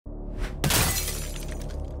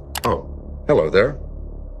Oh, hello there.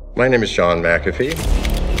 My name is John McAfee.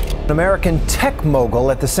 An American tech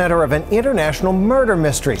mogul at the center of an international murder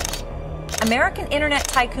mystery. American internet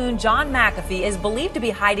tycoon John McAfee is believed to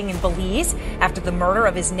be hiding in Belize after the murder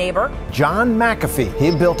of his neighbor. John McAfee.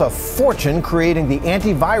 He built a fortune creating the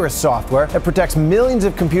antivirus software that protects millions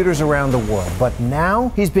of computers around the world. But now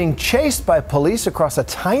he's being chased by police across a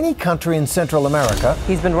tiny country in Central America.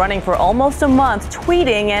 He's been running for almost a month,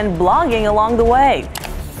 tweeting and blogging along the way.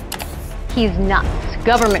 He's nuts.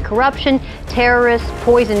 Government corruption, terrorists,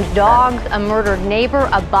 poisoned dogs, a murdered neighbor,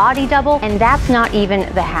 a body double, and that's not even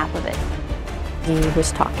the half of it. He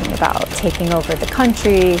was talking about taking over the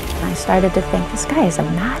country. I started to think, this guy is a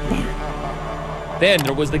madman. Then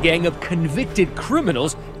there was the gang of convicted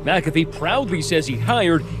criminals McAfee proudly says he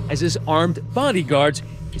hired as his armed bodyguards,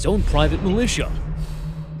 his own private militia.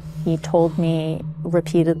 He told me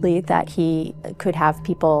repeatedly that he could have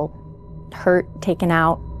people hurt, taken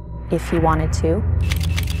out, if he wanted to.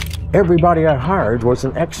 Everybody I hired was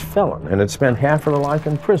an ex-felon and had spent half of their life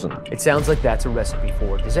in prison. It sounds like that's a recipe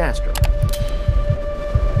for disaster.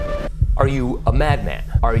 Are you a madman?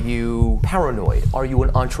 Are you paranoid? Are you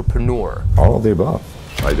an entrepreneur? All of the above.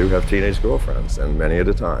 I do have teenage girlfriends, and many at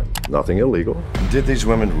a time. Nothing illegal. Did these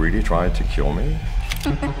women really try to kill me?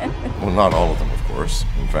 Well, not all of them, of course.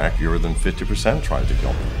 In fact, fewer than 50% tried to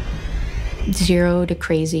kill me. 0 to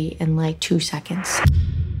crazy in like 2 seconds.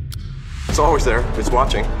 It's always there. It's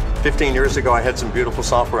watching. 15 years ago, I had some beautiful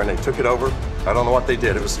software, and they took it over. I don't know what they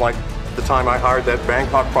did. It was like the time I hired that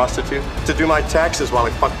Bangkok prostitute to do my taxes while I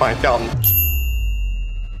fucked my accountant.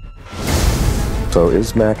 So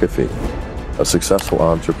is McAfee a successful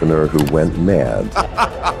entrepreneur who went mad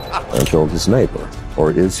and killed his neighbor?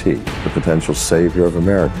 Or is he the potential savior of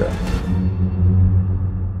America?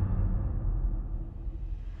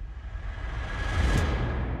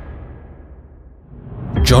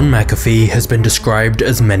 John McAfee has been described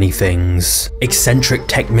as many things: eccentric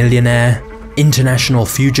tech millionaire, international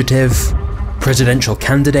fugitive, presidential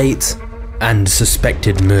candidate, and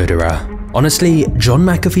suspected murderer. Honestly, John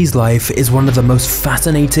McAfee's life is one of the most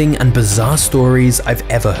fascinating and bizarre stories I've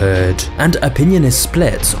ever heard, and opinion is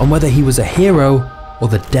split on whether he was a hero or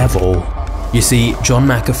the devil. You see, John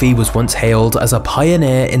McAfee was once hailed as a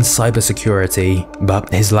pioneer in cybersecurity,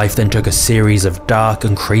 but his life then took a series of dark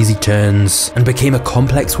and crazy turns and became a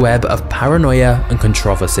complex web of paranoia and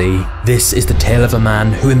controversy. This is the tale of a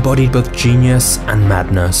man who embodied both genius and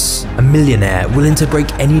madness, a millionaire willing to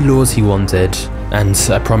break any laws he wanted. And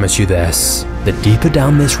I promise you this, the deeper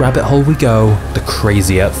down this rabbit hole we go, the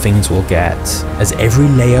crazier things will get, as every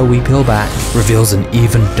layer we peel back reveals an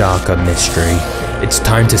even darker mystery. It's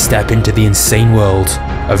time to step into the insane world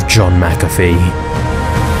of John McAfee.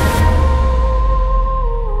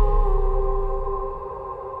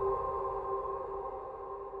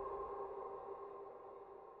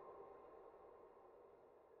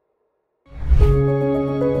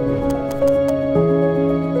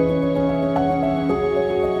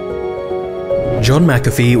 John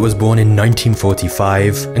McAfee was born in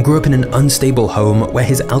 1945 and grew up in an unstable home where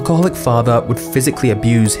his alcoholic father would physically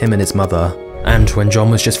abuse him and his mother. And when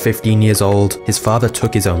John was just 15 years old, his father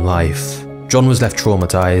took his own life. John was left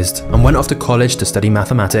traumatized and went off to college to study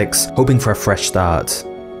mathematics, hoping for a fresh start.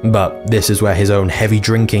 But this is where his own heavy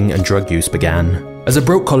drinking and drug use began. As a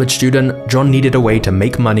broke college student, John needed a way to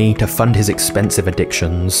make money to fund his expensive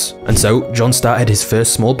addictions. And so, John started his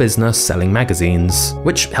first small business selling magazines,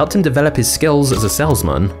 which helped him develop his skills as a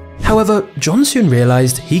salesman. However, John soon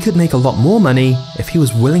realized he could make a lot more money if he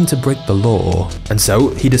was willing to break the law. And so,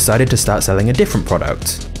 he decided to start selling a different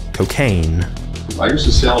product: cocaine. I used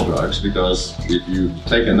to sell drugs because if you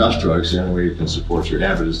take enough drugs, the only way you can support your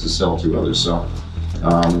habit is to sell to others.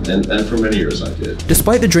 And for many years I did.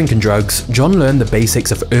 Despite the drink and drugs, John learned the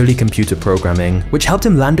basics of early computer programming, which helped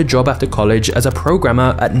him land a job after college as a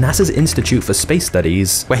programmer at NASA's Institute for Space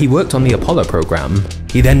Studies, where he worked on the Apollo program.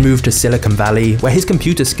 He then moved to Silicon Valley, where his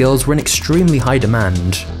computer skills were in extremely high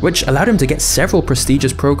demand, which allowed him to get several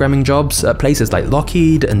prestigious programming jobs at places like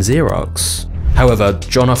Lockheed and Xerox. However,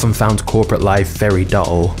 John often found corporate life very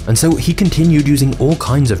dull, and so he continued using all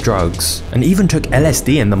kinds of drugs, and even took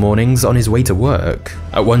LSD in the mornings on his way to work.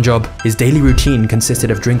 At one job, his daily routine consisted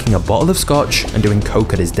of drinking a bottle of scotch and doing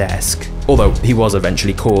coke at his desk, although he was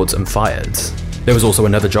eventually caught and fired. There was also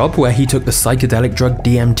another job where he took the psychedelic drug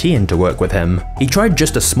DMT in to work with him. He tried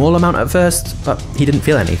just a small amount at first, but he didn't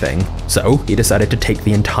feel anything, so he decided to take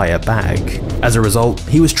the entire bag. As a result,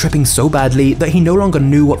 he was tripping so badly that he no longer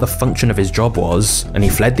knew what the function of his job was, and he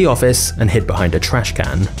fled the office and hid behind a trash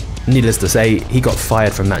can. Needless to say, he got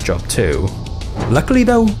fired from that job too. Luckily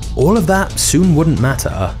though, all of that soon wouldn't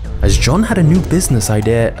matter, as John had a new business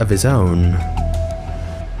idea of his own.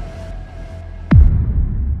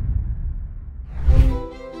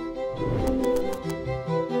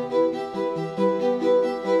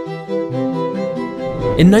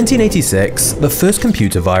 In 1986, the first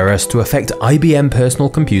computer virus to affect IBM personal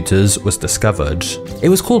computers was discovered. It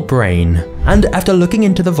was called Brain, and after looking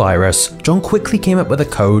into the virus, John quickly came up with a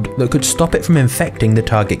code that could stop it from infecting the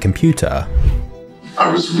target computer.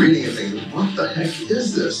 I was reading it thinking, what the heck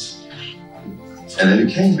is this? And then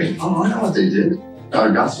it came to me, oh, I know what they did.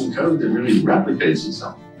 I got some code that really replicates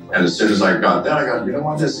itself. And as soon as I got that, I got, you know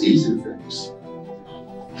what, that's easy to fix.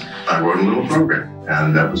 I wrote a little program,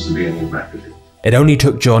 and that was the beginning of McAfee. It only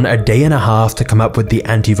took John a day and a half to come up with the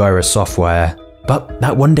antivirus software, but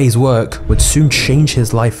that one day's work would soon change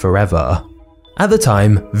his life forever. At the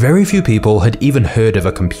time, very few people had even heard of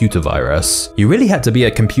a computer virus. You really had to be a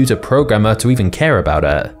computer programmer to even care about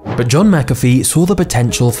it. But John McAfee saw the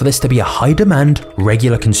potential for this to be a high-demand,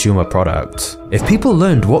 regular consumer product. If people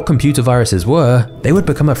learned what computer viruses were, they would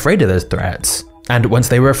become afraid of those threats. And once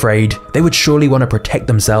they were afraid, they would surely want to protect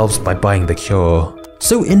themselves by buying the cure.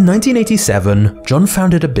 So in 1987, John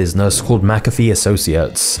founded a business called McAfee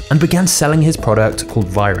Associates and began selling his product called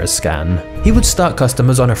VirusScan. He would start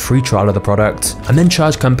customers on a free trial of the product and then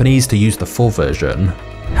charge companies to use the full version.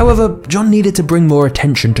 However, John needed to bring more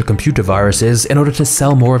attention to computer viruses in order to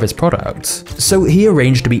sell more of his product. So he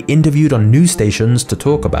arranged to be interviewed on news stations to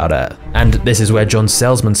talk about it. And this is where John's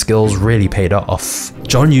salesman skills really paid off.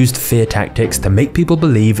 John used fear tactics to make people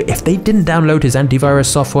believe if they didn't download his antivirus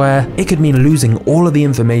software, it could mean losing all of the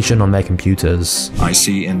information on their computers. I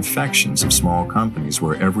see infections of small companies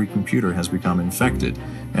where every computer has become infected,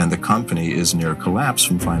 and the company is near collapse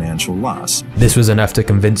from financial loss. This was enough to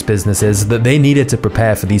convince businesses that they needed to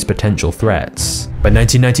prepare for these potential threats. By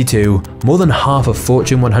 1992, more than half of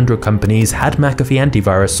Fortune 100 companies had McAfee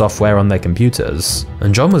antivirus software on their computers,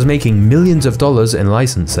 and John was making millions of dollars in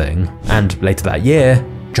licensing. And later that year,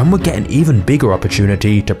 John would get an even bigger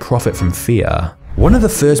opportunity to profit from fear. One of the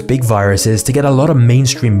first big viruses to get a lot of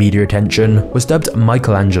mainstream media attention was dubbed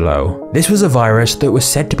Michelangelo. This was a virus that was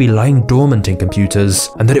said to be lying dormant in computers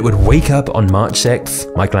and that it would wake up on March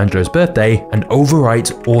 6th, Michelangelo's birthday, and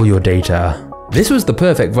overwrite all your data. This was the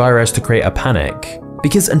perfect virus to create a panic,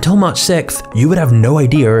 because until March 6th, you would have no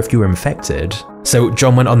idea if you were infected. So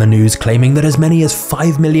John went on the news claiming that as many as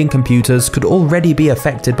 5 million computers could already be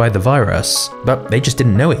affected by the virus, but they just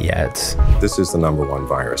didn't know it yet. This is the #1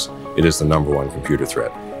 virus. It is the #1 computer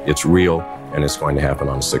threat. It's real, and it's going to happen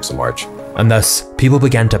on the 6th of March. And thus, people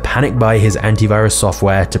began to panic buy his antivirus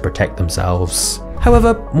software to protect themselves.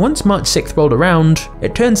 However, once March 6th rolled around,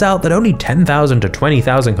 it turns out that only 10,000 to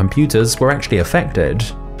 20,000 computers were actually affected.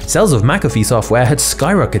 Sales of McAfee software had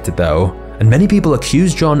skyrocketed though, and many people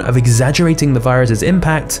accused John of exaggerating the virus's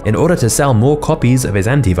impact in order to sell more copies of his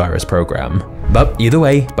antivirus program. But either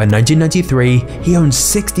way, by 1993, he owned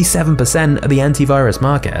 67% of the antivirus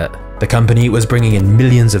market. The company was bringing in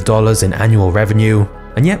millions of dollars in annual revenue,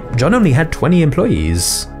 and yet John only had 20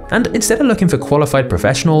 employees. And instead of looking for qualified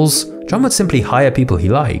professionals, John would simply hire people he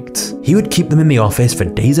liked. He would keep them in the office for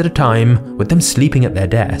days at a time, with them sleeping at their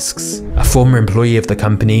desks. A former employee of the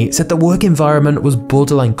company said the work environment was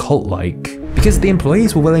borderline cult-like, because the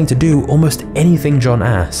employees were willing to do almost anything John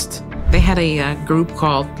asked. They had a group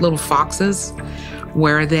called Little Foxes,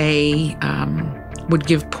 where they would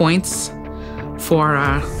give points for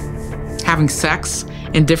having sex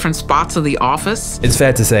in different spots of the office. It's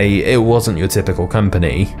fair to say it wasn't your typical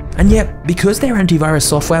company. And yet, because their antivirus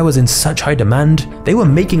software was in such high demand, they were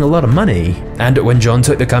making a lot of money. And when John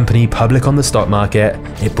took the company public on the stock market,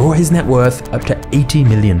 it brought his net worth up to $80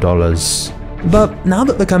 million. But now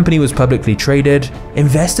that the company was publicly traded,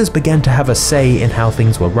 investors began to have a say in how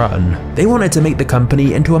things were run. They wanted to make the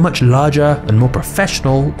company into a much larger and more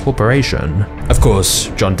professional corporation. Of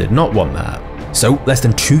course, John did not want that. So, less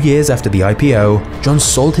than 2 years after the IPO, John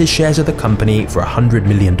sold his shares of the company for $100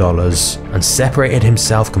 million and separated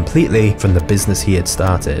himself completely from the business he had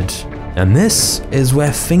started. And this is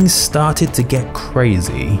where things started to get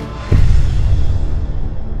crazy.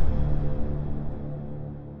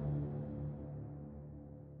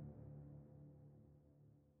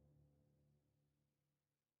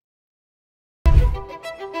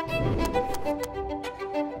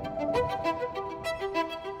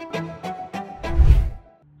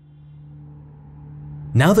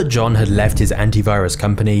 Now that John had left his antivirus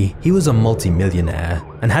company, he was a multi-millionaire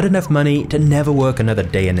and had enough money to never work another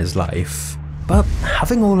day in his life. But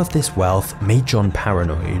having all of this wealth made John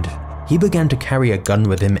paranoid. He began to carry a gun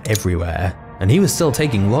with him everywhere, and he was still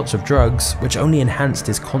taking lots of drugs, which only enhanced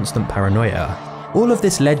his constant paranoia. all of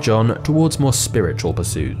this led John towards more spiritual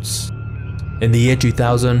pursuits. In the year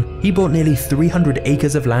 2000, he bought nearly 300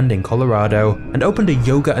 acres of land in Colorado and opened a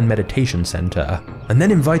yoga and meditation center, and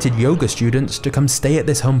then invited yoga students to come stay at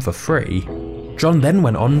this home for free. John then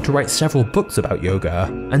went on to write several books about yoga,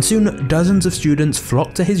 and soon dozens of students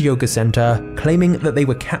flocked to his yoga center, claiming that they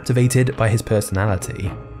were captivated by his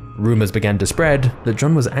personality. Rumors began to spread that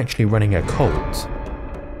John was actually running a cult.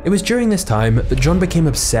 It was during this time that John became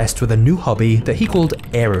obsessed with a new hobby that he called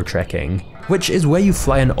aerotrekking, which is where you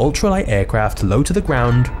fly an ultralight aircraft low to the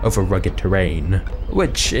ground over rugged terrain,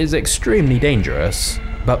 which is extremely dangerous.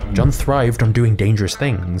 But John thrived on doing dangerous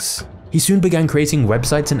things. He soon began creating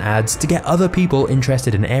websites and ads to get other people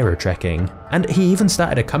interested in aerotrekking, and he even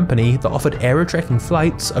started a company that offered aerotrekking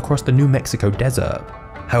flights across the New Mexico desert.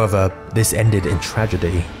 However, this ended in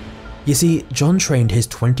tragedy. You see, John trained his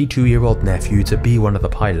 22-year-old nephew to be one of the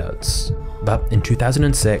pilots, but in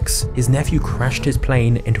 2006, his nephew crashed his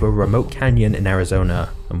plane into a remote canyon in Arizona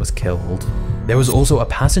and was killed. There was also a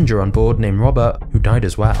passenger on board named Robert who died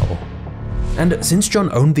as well. And since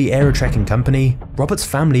John owned the aerotrekking company, Robert's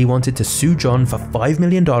family wanted to sue John for $5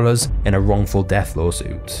 million in a wrongful death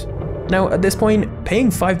lawsuit. Now, at this point, paying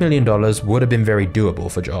 $5 million would have been very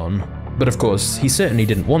doable for John, but of course, he certainly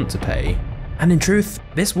didn't want to pay. And in truth,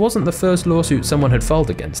 this wasn't the first lawsuit someone had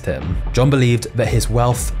filed against him. John believed that his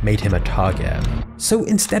wealth made him a target. So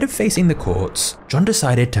instead of facing the courts, John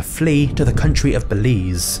decided to flee to the country of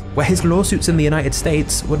Belize, where his lawsuits in the United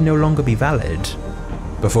States would no longer be valid.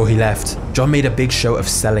 Before he left, John made a big show of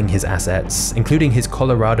selling his assets, including his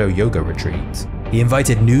Colorado yoga retreat. He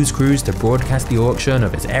invited news crews to broadcast the auction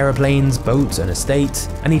of his aeroplanes, boats, and estate,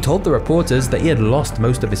 and he told the reporters that he had lost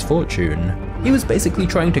most of his fortune. He was basically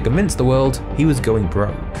trying to convince the world he was going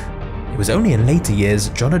broke. It was only in later years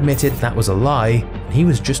John admitted that was a lie, and he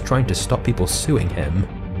was just trying to stop people suing him.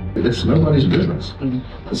 It's nobody's business.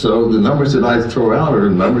 So the numbers that I throw out are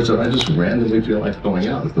numbers that I just randomly feel like throwing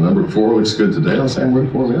out. If the number 4 looks good today, I'll say I'm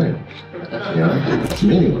worth 4 million. You know, it's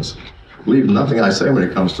meaningless. Believe nothing I say when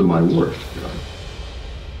it comes to my work. You know?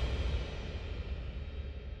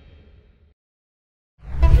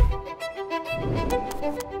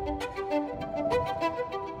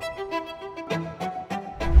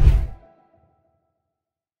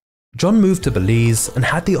 John moved to Belize and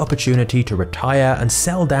had the opportunity to retire and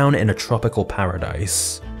settle down in a tropical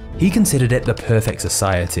paradise. He considered it the perfect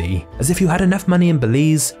society, as if you had enough money in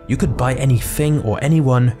Belize, you could buy anything or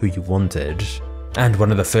anyone who you wanted. And one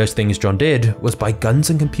of the first things John did was buy guns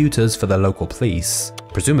and computers for the local police,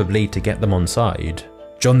 presumably to get them on side.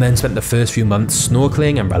 John then spent the first few months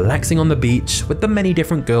snorkeling and relaxing on the beach with the many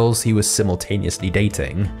different girls he was simultaneously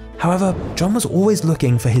dating. However, John was always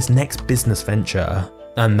looking for his next business venture.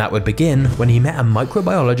 And that would begin when he met a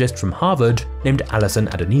microbiologist from Harvard named Alison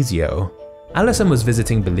Adonisio. Alison was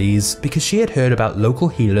visiting Belize because she had heard about local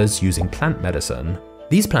healers using plant medicine.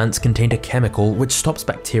 These plants contained a chemical which stops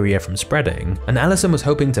bacteria from spreading, and Alison was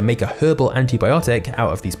hoping to make a herbal antibiotic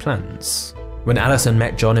out of these plants. When Alison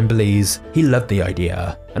met John in Belize, he loved the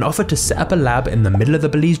idea and offered to set up a lab in the middle of the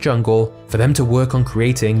Belize jungle for them to work on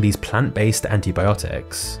creating these plant-based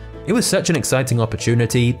antibiotics. It was such an exciting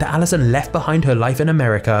opportunity that Alison left behind her life in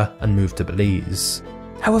America and moved to Belize.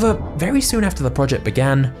 However, very soon after the project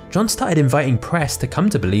began, John started inviting press to come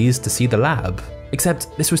to Belize to see the lab.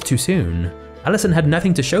 Except this was too soon. Alison had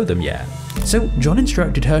nothing to show them yet. So John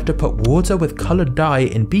instructed her to put water with coloured dye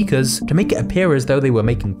in beakers to make it appear as though they were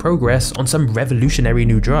making progress on some revolutionary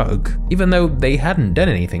new drug, even though they hadn't done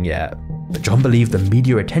anything yet. But John believed the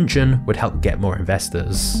media attention would help get more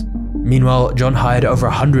investors. Meanwhile, John hired over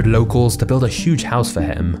 100 locals to build a huge house for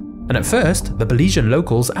him. And at first, the Belizean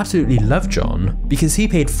locals absolutely loved John because he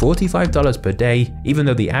paid $45 per day, even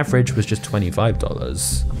though the average was just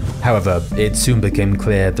 $25. However, it soon became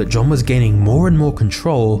clear that John was gaining more and more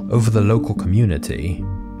control over the local community.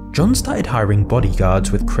 John started hiring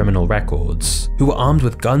bodyguards with criminal records, who were armed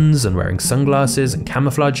with guns and wearing sunglasses and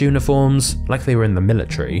camouflage uniforms like they were in the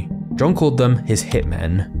military. John called them his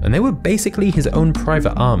hitmen, and they were basically his own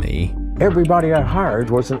private army. Everybody I hired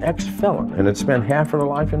was an ex-felon and had spent half of their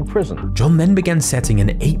life in prison. John then began setting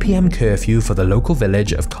an 8 PM curfew for the local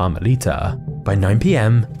village of Carmelita. By 9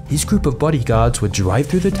 PM, his group of bodyguards would drive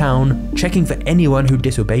through the town, checking for anyone who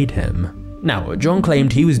disobeyed him. Now, John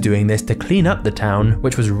claimed he was doing this to clean up the town,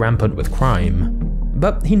 which was rampant with crime.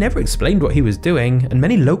 But he never explained what he was doing, and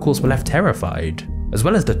many locals were left terrified, as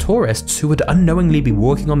well as the tourists who would unknowingly be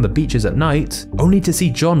walking on the beaches at night, only to see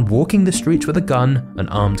John walking the streets with a gun and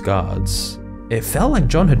armed guards. it felt like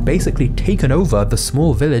John had basically taken over the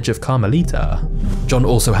small village of Carmelita. John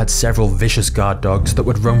also had several vicious guard dogs that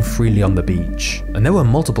would roam freely on the beach, and there were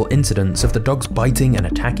multiple incidents of the dogs biting and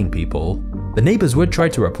attacking people. The neighbors would try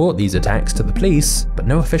to report these attacks to the police, but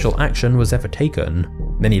no official action was ever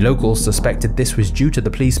taken. Many locals suspected this was due to the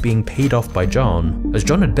police being paid off by John, as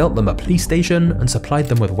John had built them a police station and supplied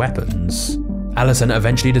them with weapons. Allison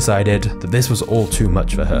eventually decided that this was all too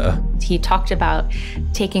much for her. He talked about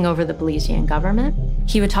taking over the Belizean government.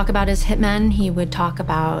 He would talk about his hitmen. He would talk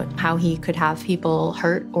about how he could have people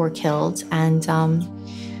hurt or killed. And, honestly,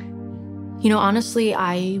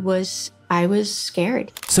 I was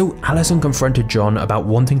scared. So Allison confronted John about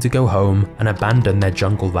wanting to go home and abandon their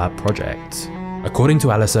jungle lab project. According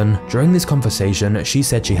to Allison, during this conversation, she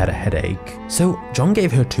said she had a headache. So John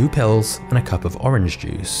gave her 2 pills and a cup of orange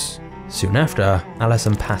juice. Soon after,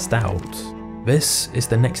 Allison passed out. This is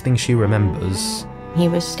the next thing she remembers. He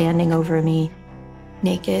was standing over me,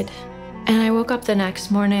 naked. And I woke up the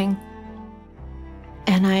next morning,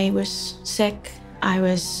 and I was sick. I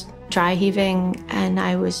was dry heaving, and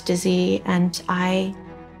I was dizzy, and I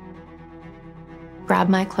grabbed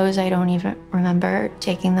my clothes. I don't even remember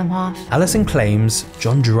taking them off. Allison claims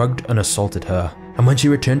John drugged and assaulted her, and when she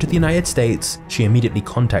returned to the United States, she immediately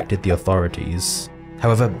contacted the authorities.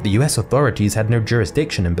 However, the US authorities had no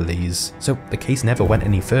jurisdiction in Belize, so the case never went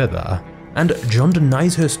any further. And John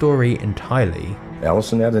denies her story entirely.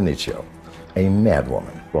 Allison Adonicio, a mad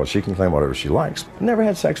woman. Well, she can claim whatever she likes. Never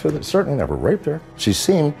had sex with her, certainly never raped her. She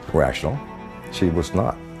seemed rational. She was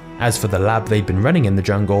not. As for the lab they'd been running in the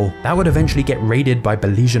jungle, that would eventually get raided by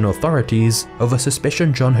Belizean authorities over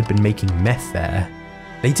suspicion John had been making meth there.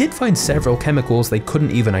 They did find several chemicals they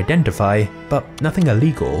couldn't even identify, but nothing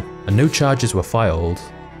illegal, and no charges were filed.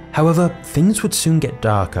 However, things would soon get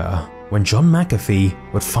darker when John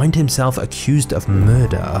McAfee would find himself accused of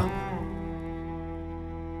murder.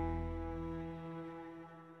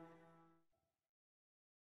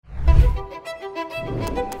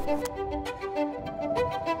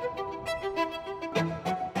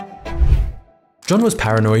 John was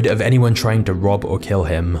paranoid of anyone trying to rob or kill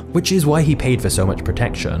him, which is why he paid for so much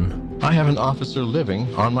protection. I have an officer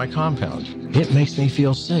living on my compound. It makes me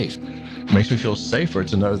feel safe. It makes me feel safer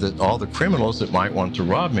to know that all the criminals that might want to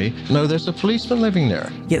rob me know there's a policeman living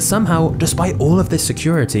there. Yet somehow, despite all of this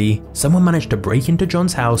security, someone managed to break into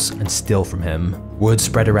John's house and steal from him. Word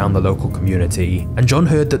spread around the local community, and John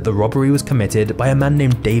heard that the robbery was committed by a man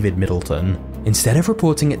named David Middleton. Instead of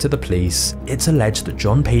reporting it to the police, it's alleged that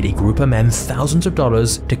John paid a group of men thousands of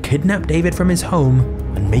dollars to kidnap David from his home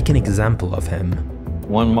and make an example of him.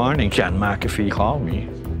 One morning, John McAfee called me,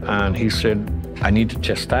 and he said, I need to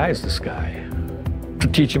chastise this guy, to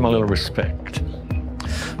teach him a little respect.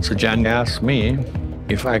 So John asked me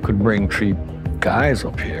if I could bring 3 guys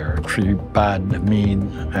up here, 3 bad,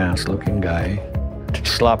 mean, ass-looking guys, to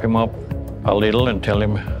slap him up a little and tell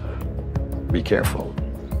him, be careful.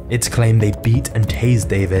 It's claimed they beat and tased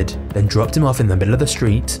David, then dropped him off in the middle of the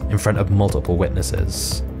street in front of multiple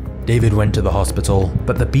witnesses. David went to the hospital,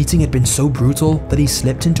 but the beating had been so brutal that he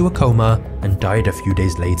slipped into a coma and died a few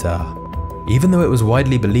days later. Even though it was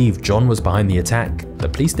widely believed John was behind the attack, the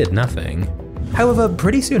police did nothing. However,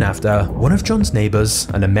 pretty soon after, one of John's neighbors,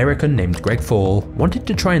 an American named Greg Fall, wanted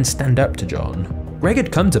to try and stand up to John. Greg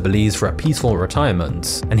had come to Belize for a peaceful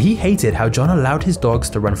retirement, and he hated how John allowed his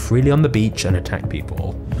dogs to run freely on the beach and attack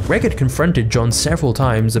people. Greg had confronted John several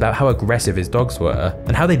times about how aggressive his dogs were,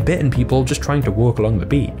 and how they'd bitten people just trying to walk along the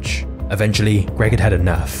beach. Eventually, Greg had had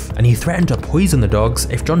enough, and he threatened to poison the dogs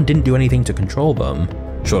if John didn't do anything to control them.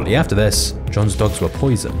 Shortly after this, John's dogs were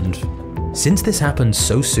poisoned. Since this happened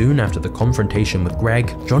so soon after the confrontation with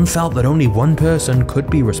Greg, John felt that only one person could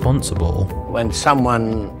be responsible. When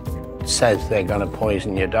someone says they're going to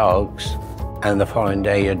poison your dogs, and the following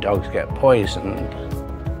day your dogs get poisoned,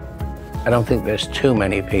 I don't think there's too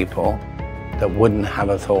many people that wouldn't have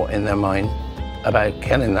a thought in their mind about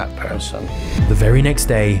killing that person. The very next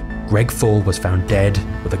day, Greg Fall was found dead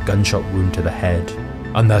with a gunshot wound to the head.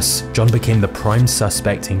 And thus, John became the prime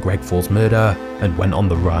suspect in Greg Fall's murder and went on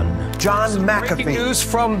the run. John McAfee. Breaking news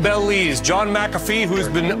from Belize. John McAfee, who's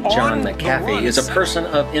been John McAfee is a person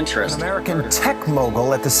of interest. An American tech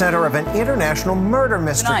mogul at the center of an international murder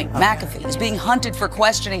mystery. Tonight, McAfee is being hunted for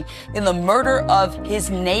questioning in the murder of his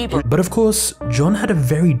neighbor. But of course, John had a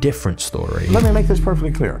very different story. Let me make this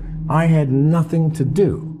perfectly clear. I had nothing to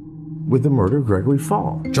do with the murder of Gregory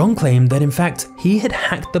Fall. John claimed that in fact, he had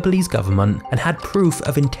hacked the Belize government and had proof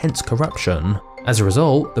of intense corruption. As a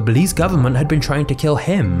result, the Belize government had been trying to kill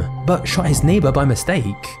him, but shot his neighbor by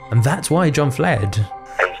mistake, and that's why John fled.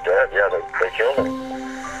 He's dead, yeah, they killed him.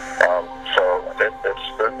 So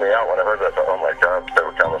me out when I heard that. I thought, oh my God, they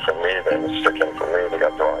were coming for me. They were sticking for me. They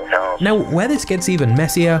got the wrong house. Now, where this gets even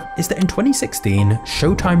messier is that in 2016,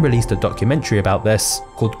 Showtime released a documentary about this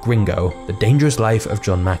called Gringo, The Dangerous Life of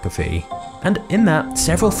John McAfee. And in that,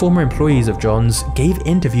 several former employees of John's gave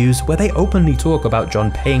interviews where they openly talk about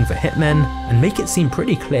John paying for hitmen and make it seem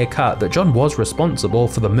pretty clear-cut that John was responsible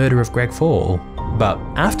for the murder of Greg Fall. But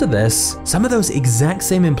after this, some of those exact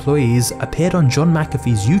same employees appeared on John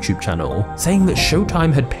McAfee's YouTube channel, saying that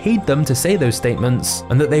Showtime had paid them to say those statements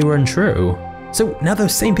and that they were untrue. So now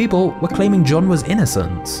those same people were claiming John was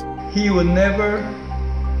innocent. He would never,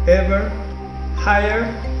 ever hire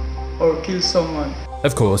or kill someone.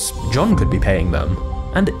 Of course, John could be paying them.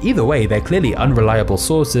 And either way, they're clearly unreliable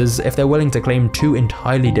sources if they're willing to claim two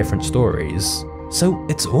entirely different stories. So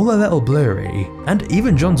it's all a little blurry, and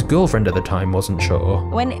even John's girlfriend at the time wasn't sure.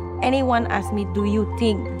 When anyone asks me, do you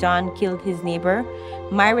think John killed his neighbor?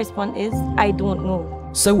 My response is, I don't know.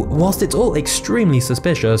 So whilst it's all extremely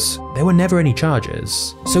suspicious, there were never any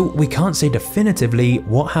charges. So we can't say definitively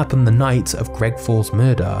what happened the night of Greg Fall's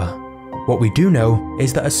murder. What we do know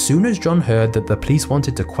is that as soon as John heard that the police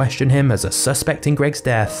wanted to question him as a suspect in Greg's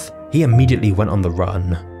death, he immediately went on the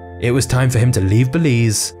run. It was time for him to leave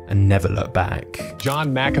Belize and never look back.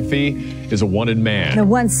 John McAfee is a wanted man. The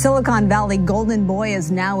once Silicon Valley golden boy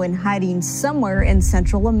is now in hiding somewhere in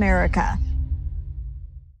Central America.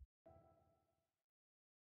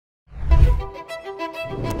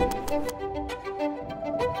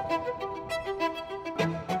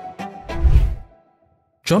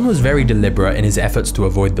 John was very deliberate in his efforts to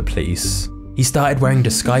avoid the police. He started wearing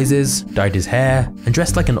disguises, dyed his hair, and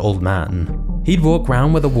dressed like an old man. He'd walk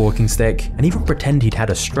around with a walking stick and even pretend he'd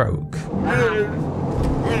had a stroke.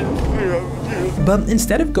 But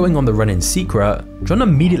instead of going on the run in secret, John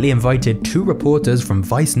immediately invited two reporters from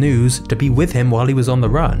Vice News to be with him while he was on the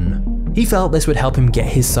run. He felt this would help him get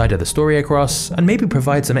his side of the story across and maybe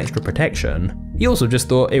provide some extra protection. He also just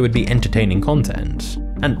thought it would be entertaining content.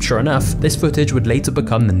 And sure enough, this footage would later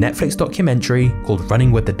become the Netflix documentary called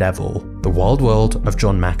Running with the Devil, The Wild World of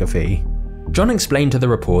John McAfee. John explained to the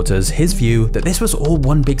reporters his view that this was all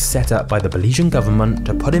one big setup by the Belizean government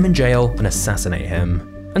to put him in jail and assassinate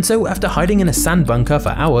him. And so after hiding in a sand bunker for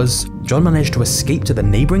hours, John managed to escape to the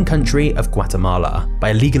neighboring country of Guatemala by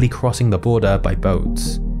illegally crossing the border by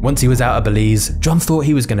boat. Once he was out of Belize, John thought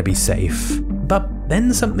he was going to be safe. But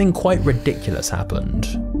then something quite ridiculous happened.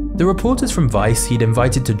 The reporters from Vice he'd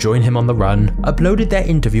invited to join him on the run uploaded their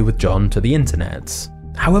interview with John to the internet.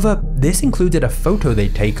 However, this included a photo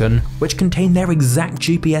they'd taken which contained their exact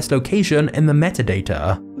GPS location in the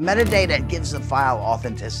metadata. Metadata gives the file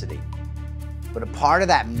authenticity, but a part of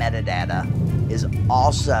that metadata is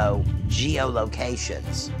also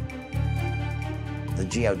geolocations. The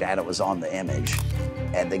geodata was on the image,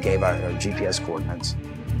 and they gave our GPS coordinates.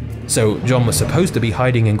 So John was supposed to be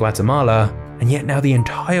hiding in Guatemala, and yet now the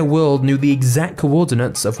entire world knew the exact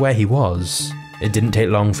coordinates of where he was. It didn't take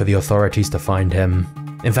long for the authorities to find him.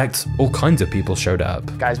 In fact, all kinds of people showed up.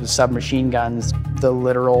 Guys with submachine guns, the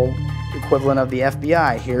literal equivalent of the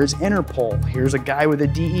FBI. Here's Interpol. Here's a guy with a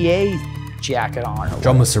DEA jacket on.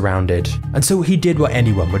 John was surrounded, and so he did what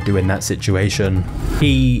anyone would do in that situation.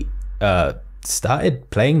 He, started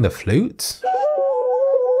playing the flute?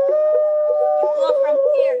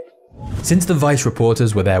 Since the Vice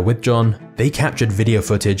reporters were there with John, they captured video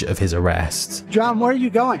footage of his arrest. John, where are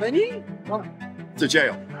you going? To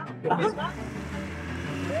jail.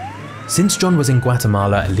 Since John was in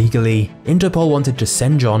Guatemala illegally, Interpol wanted to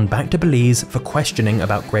send John back to Belize for questioning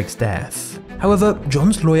about Greg's death. However,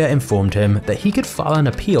 John's lawyer informed him that he could file an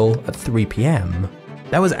appeal at 3 p.m.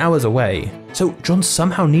 That was hours away, so John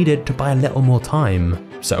somehow needed to buy a little more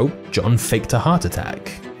time. So John faked a heart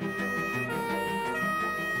attack.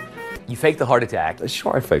 You faked the heart attack?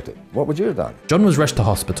 Sure, I faked it. What would you have done? John was rushed to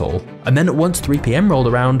hospital, and then once 3 p.m. rolled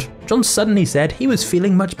around, John suddenly said he was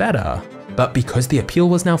feeling much better. But because the appeal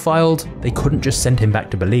was now filed, they couldn't just send him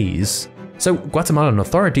back to Belize. So Guatemalan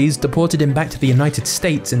authorities deported him back to the United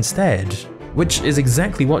States instead, which is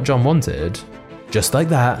exactly what John wanted. Just like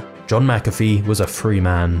that, John McAfee was a free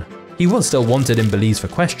man. He was still wanted in Belize for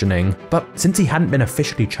questioning, but since he hadn't been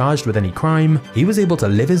officially charged with any crime, he was able to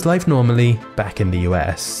live his life normally back in the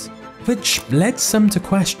US. Which led some to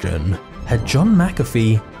question, had John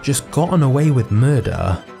McAfee just gotten away with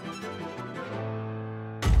murder?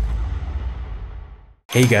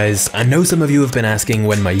 Hey guys, I know some of you have been asking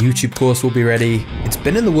when my YouTube course will be ready. It's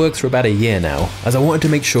been in the works for about a year now, as I wanted to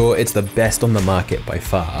make sure it's the best on the market by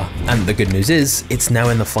far. And the good news is, it's now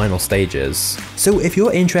in the final stages. So if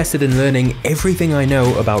you're interested in learning everything I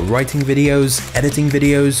know about writing videos, editing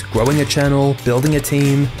videos, growing a channel, building a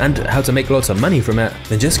team, and how to make lots of money from it,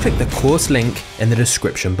 then just click the course link in the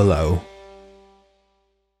description below.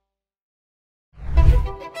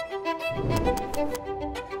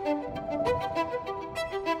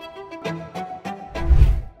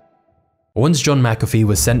 Once John McAfee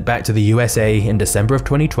was sent back to the USA in December of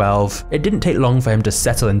 2012, it didn't take long for him to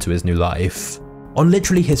settle into his new life. On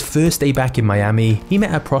literally his first day back in Miami, he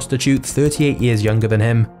met a prostitute 38 years younger than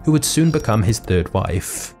him who would soon become his third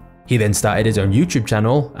wife. He then started his own YouTube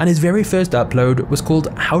channel, and his very first upload was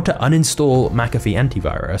called How to Uninstall McAfee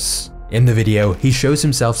Antivirus. In the video, he shows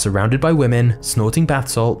himself surrounded by women, snorting bath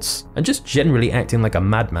salts, and just generally acting like a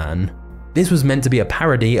madman. This was meant to be a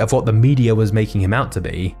parody of what the media was making him out to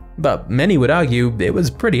be, but many would argue it was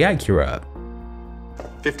pretty accurate.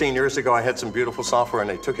 15 years ago, I had some beautiful software and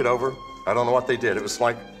they took it over. I don't know what they did. It was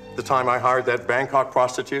like the time I hired that Bangkok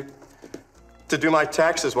prostitute to do my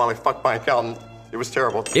taxes while I fucked my accountant. It was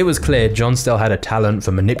terrible. It was clear John still had a talent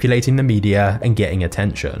for manipulating the media and getting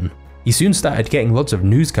attention. He soon started getting lots of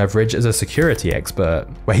news coverage as a security expert,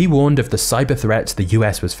 where he warned of the cyber threats the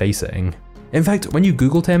US was facing. In fact, when you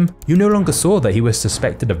Googled him, you no longer saw that he was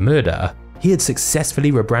suspected of murder. He had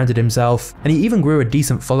successfully rebranded himself, and he even grew a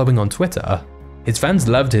decent following on Twitter. His fans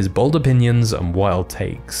loved his bold opinions and wild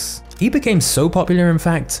takes. He became so popular, in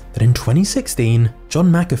fact, that in 2016,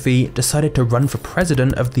 John McAfee decided to run for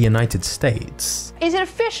president of the United States. Is it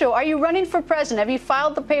official? Are you running for president? Have you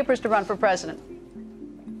filed the papers to run for president?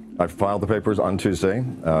 I've filed the papers on Tuesday.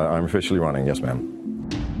 I'm officially running, yes ma'am.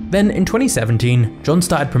 Then in 2017, John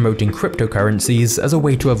started promoting cryptocurrencies as a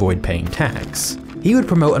way to avoid paying tax. He would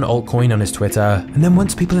promote an altcoin on his Twitter, and then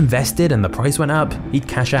once people invested and the price went up, he'd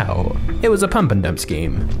cash out. It was a pump and dump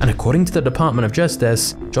scheme, and according to the Department of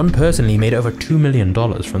Justice, John personally made over $2 million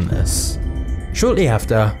from this. Shortly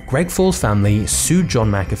after, Greg Fall's family sued John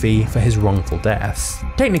McAfee for his wrongful death.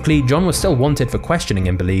 Technically, John was still wanted for questioning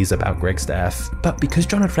in Belize about Greg's death, but because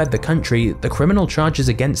John had fled the country, the criminal charges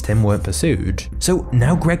against him weren't pursued. So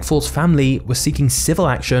now Greg Fall's family was seeking civil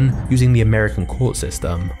action using the American court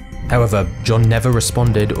system. However, John never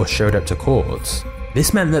responded or showed up to court.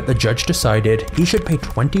 This meant that the judge decided he should pay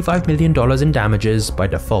 $25 million in damages by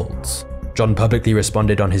default. John publicly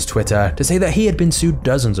responded on his Twitter to say that he had been sued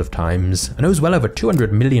dozens of times and owes well over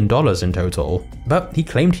 $200 million in total, but he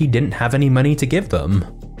claimed he didn't have any money to give them.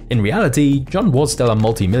 In reality, John was still a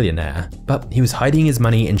multi-millionaire, but he was hiding his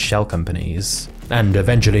money in shell companies. And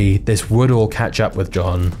eventually, this would all catch up with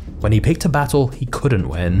John. When he picked a battle he couldn't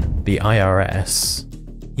win, the IRS.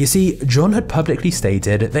 You see, John had publicly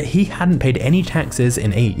stated that he hadn't paid any taxes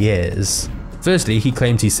in 8 years. Firstly, he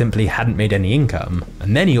claimed he simply hadn't made any income,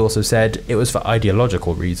 and then he also said it was for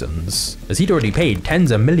ideological reasons, as he'd already paid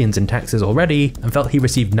tens of millions in taxes already and felt he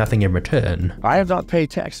received nothing in return. I have not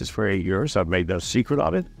paid taxes for 8 years. I've made no secret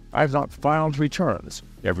of it. I have not filed returns.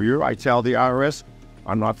 Every year I tell the IRS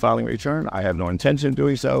I'm not filing a return. I have no intention of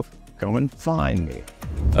doing so. Come and find me.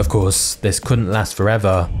 Of course, this couldn't last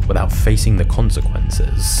forever without facing the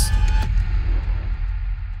consequences.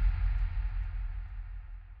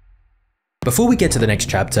 Before we get to the next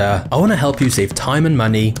chapter, I want to help you save time and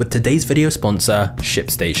money with today's video sponsor,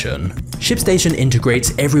 ShipStation. ShipStation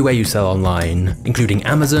integrates everywhere you sell online, including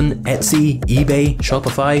Amazon, Etsy, eBay,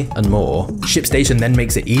 Shopify, and more. ShipStation then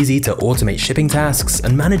makes it easy to automate shipping tasks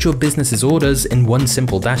and manage your business's orders in one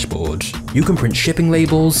simple dashboard. You can print shipping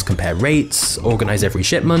labels, compare rates, organize every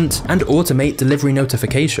shipment, and automate delivery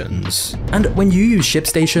notifications. And when you use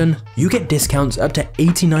ShipStation, you get discounts up to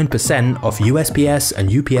 89% off USPS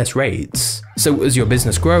and UPS rates. So as your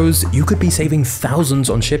business grows, you could be saving thousands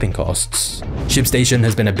on shipping costs. ShipStation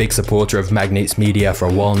has been a big supporter of MagnatesMedia for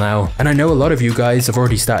a while now, and I know a lot of you guys have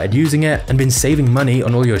already started using it and been saving money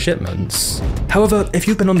on all your shipments. However, if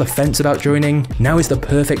you've been on the fence about joining, now is the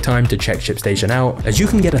perfect time to check ShipStation out, as you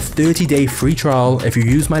can get a 30-day free trial if you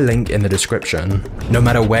use my link in the description. No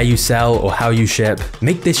matter where you sell or how you ship,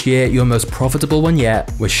 make this year your most profitable one yet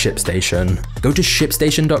with ShipStation. Go to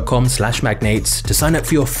shipstation.com/magnates to sign up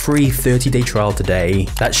for your free 30-day trial today.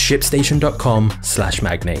 That's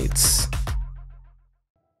shipstation.com/magnates.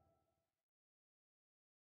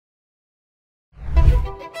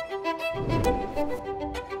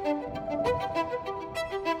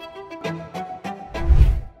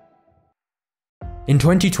 In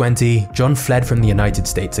 2020, John fled from the United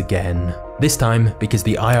States again, this time because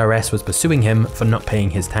the IRS was pursuing him for not paying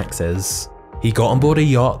his taxes. He got on board a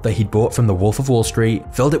yacht that he'd bought from the Wolf of Wall Street,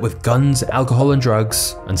 filled it with guns, alcohol and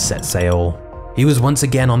drugs, and set sail. He was once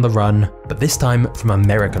again on the run, but this time from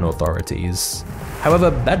American authorities.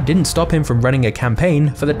 However, that didn't stop him from running a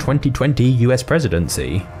campaign for the 2020 US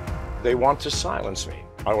presidency. They want to silence me.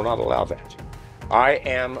 I will not allow that. I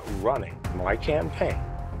am running my campaign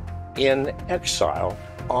in exile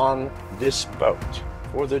on this boat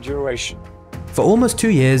for the duration. For almost 2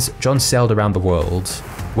 years, John sailed around the world.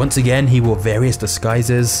 Once again, he wore various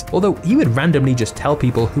disguises, although he would randomly just tell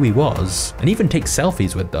people who he was, and even take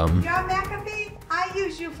selfies with them. John McAfee, I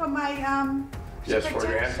use you for my, Yes, for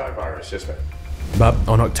your antivirus, yes ma'am. But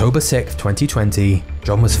on October 6, 2020,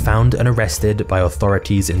 John was found and arrested by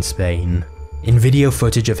authorities in Spain. In video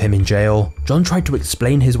footage of him in jail, John tried to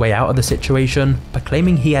explain his way out of the situation by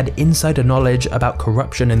claiming he had insider knowledge about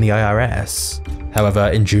corruption in the IRS. However,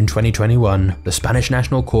 in June 2021, the Spanish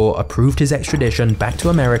National Court approved his extradition back to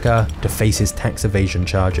America to face his tax evasion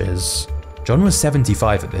charges. John was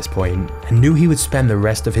 75 at this point and knew he would spend the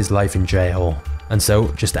rest of his life in jail. And so,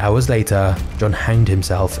 just hours later, John hanged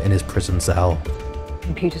himself in his prison cell.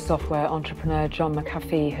 Computer software entrepreneur John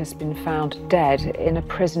McAfee has been found dead in a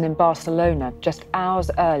prison in Barcelona. Just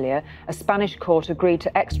hours earlier, a Spanish court agreed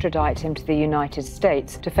to extradite him to the United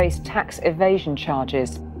States to face tax evasion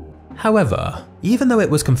charges. However, even though it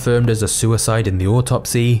was confirmed as a suicide in the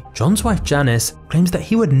autopsy, John's wife Janice claims that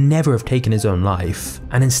he would never have taken his own life,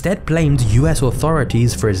 and instead blamed US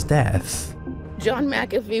authorities for his death. John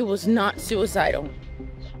McAfee was not suicidal.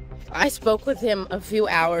 I spoke with him a few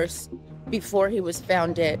hours before he was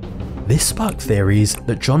found dead. This sparked theories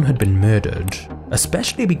that John had been murdered,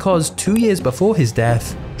 especially because 2 years before his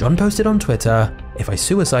death, John posted on Twitter, "If I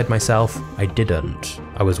suicide myself, I didn't.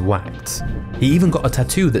 I was whacked." He even got a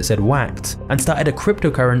tattoo that said whacked and started a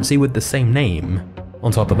cryptocurrency with the same name.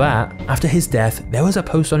 On top of that, after his death, there was a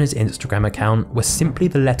post on his Instagram account with simply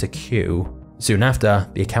the letter Q. Soon after,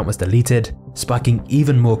 the account was deleted, sparking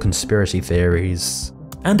even more conspiracy theories.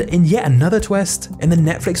 And in yet another twist, in the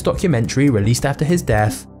Netflix documentary released after his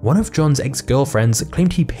death, one of John's ex-girlfriends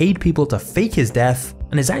claimed he paid people to fake his death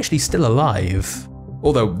and is actually still alive.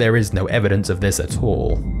 Although there is no evidence of this at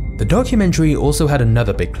all. The documentary also had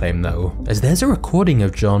another big claim though, as there's a recording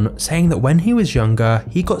of John saying that when he was younger,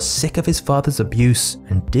 he got sick of his father's abuse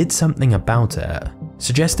and did something about it,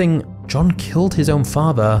 suggesting John killed his own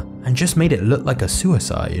father and just made it look like a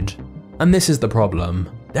suicide. And this is the problem.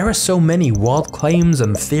 There are so many wild claims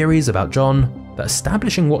and theories about John that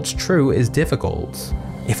establishing what's true is difficult.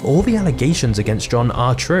 If all the allegations against John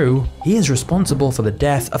are true, he is responsible for the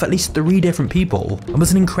death of at least 3 different people and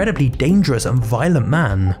was an incredibly dangerous and violent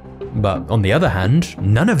man. But on the other hand,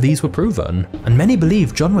 none of these were proven, and many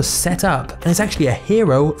believe John was set up and is actually a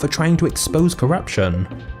hero for trying to expose corruption.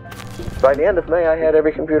 By the end of May, I had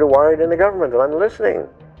every computer wired in the government, and I'm listening.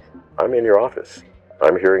 I'm in your office.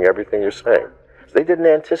 I'm hearing everything you're saying. They didn't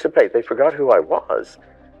anticipate. They forgot who I was.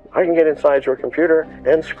 I can get inside your computer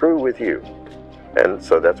and screw with you. And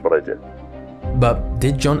so that's what I did. But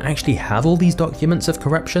did John actually have all these documents of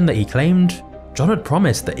corruption that he claimed? John had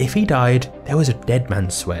promised that if he died, there was a dead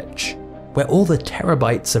man's switch, where all the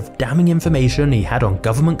terabytes of damning information he had on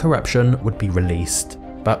government corruption would be released.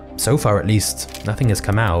 But so far at least, nothing has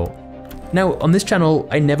come out. Now, on this channel,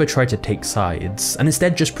 I never try to take sides, and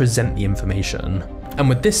instead just present the information. And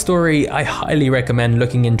with this story, I highly recommend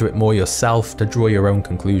looking into it more yourself to draw your own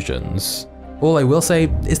conclusions. All I will say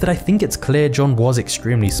is that I think it's clear John was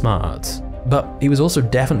extremely smart, but he was also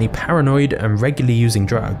definitely paranoid and regularly using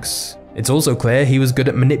drugs. It's also clear he was good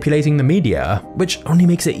at manipulating the media, which only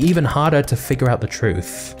makes it even harder to figure out the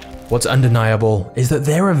truth. What's undeniable is that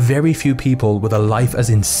there are very few people with a life as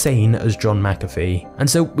insane as John McAfee, and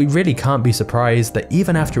so we really can't be surprised that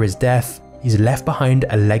even after his death, he's left behind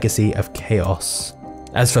a legacy of chaos.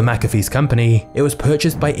 As for McAfee's company, it was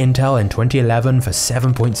purchased by Intel in 2011 for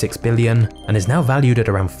 $7.6 billion and is now valued at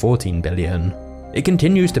around $14 billion. It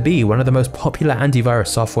continues to be one of the most popular antivirus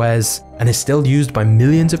softwares and is still used by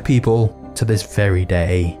millions of people to this very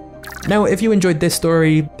day. Now, if you enjoyed this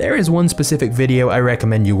story, there is one specific video I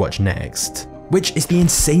recommend you watch next, which is the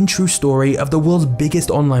insane true story of the world's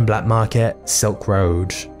biggest online black market, Silk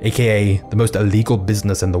Road, aka the most illegal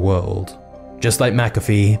business in the world. Just like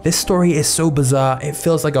McAfee, this story is so bizarre it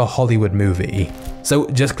feels like a Hollywood movie. So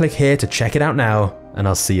just click here to check it out now, and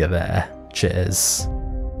I'll see you there. Cheers.